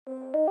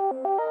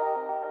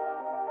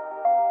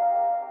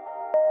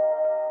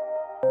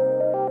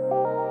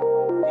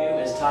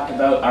talk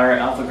about our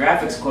Alpha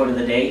Graphics quote of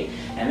the day,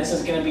 and this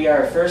is going to be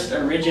our first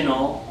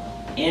original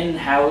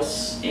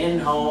in-house,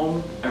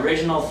 in-home,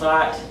 original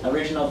thought,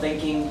 original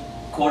thinking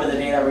quote of the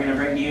day that we're going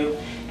to bring to you.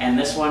 And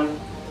this one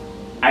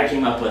I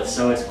came up with,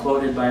 so it's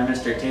quoted by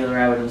Mr. Taylor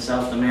Abbott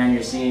himself, the man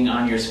you're seeing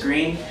on your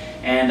screen.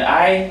 And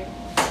I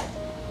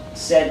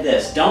said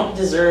this: don't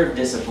deserve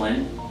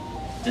discipline,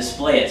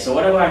 display it. So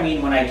what do I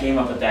mean when I came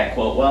up with that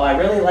quote? Well, I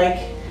really like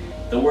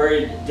the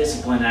word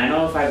discipline. I don't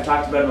know if I've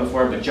talked about it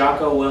before, but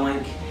Jocko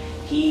Willink,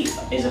 he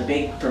is a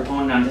big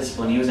proponent on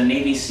discipline. He was a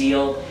Navy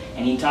SEAL,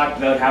 and he talked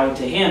about how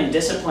to him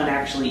discipline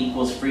actually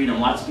equals freedom.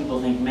 Lots of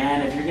people think,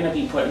 man, if you're going to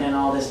be putting in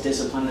all this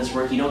discipline, this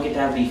work, you don't get to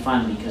have any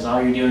fun because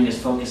all you're doing is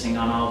focusing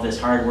on all this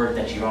hard work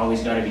that you've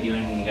always got to be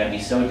doing, and you got to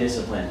be so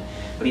disciplined.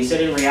 But he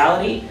said in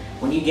reality,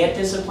 when you get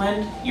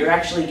disciplined, you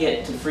actually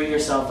get to free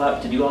yourself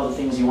up to do all the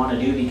things you want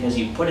to do because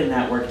you put in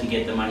that work to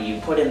get the money, you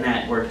put in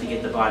that work to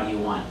get the body you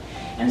want.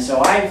 And so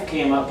I've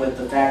came up with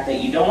the fact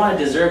that you don't want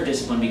to deserve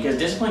discipline, because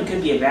discipline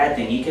could be a bad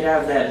thing. You could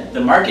have the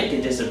market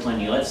to discipline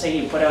you. Let's say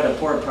you put out a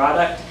poor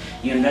product,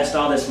 you invest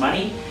all this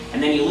money,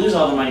 and then you lose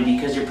all the money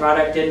because your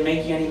product didn't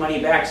make you any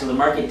money back, so the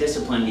market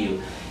disciplined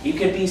you. You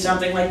could be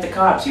something like the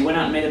cops. You went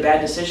out and made a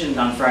bad decision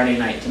on Friday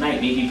night. Tonight,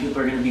 maybe people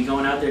are going to be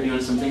going out there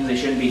doing some things they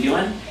shouldn't be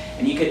doing,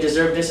 and you could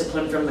deserve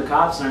discipline from the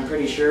cops, and I'm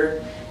pretty sure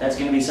that's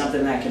going to be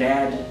something that could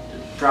add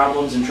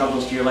problems and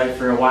troubles to your life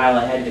for a while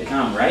ahead to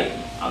come, right?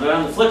 But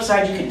on the flip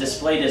side, you can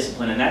display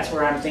discipline, and that's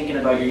where I'm thinking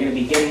about. You're going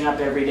to be getting up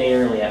every day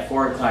early at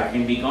 4 o'clock. You're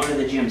going to be going to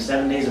the gym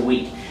 7 days a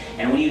week.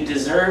 And when you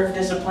deserve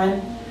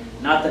discipline,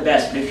 not the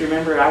best. But if you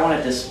remember, I want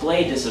to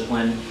display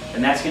discipline,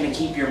 then that's going to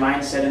keep your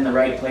mindset in the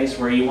right place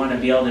where you want to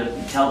be able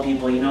to tell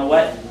people, you know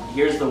what,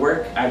 here's the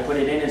work, I put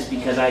it in, it's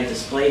because I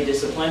displayed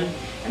discipline,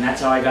 and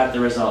that's how I got the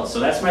results. So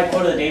that's my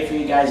quote of the day for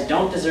you guys.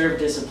 Don't deserve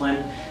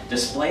discipline,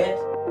 display it.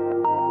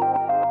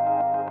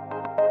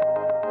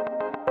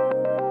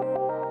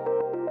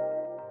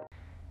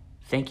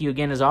 Thank you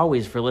again, as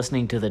always, for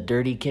listening to the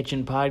Dirty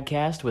Kitchen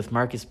Podcast with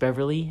Marcus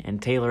Beverly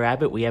and Taylor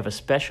Abbott. We have a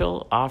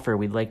special offer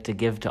we'd like to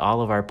give to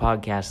all of our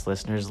podcast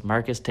listeners.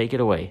 Marcus, take it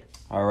away.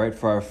 All right,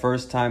 for our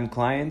first-time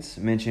clients,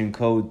 mention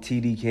code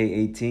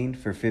TDK18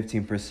 for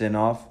 15%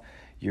 off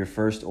your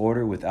first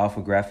order with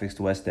Alpha Graphics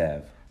West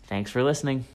Ave. Thanks for listening.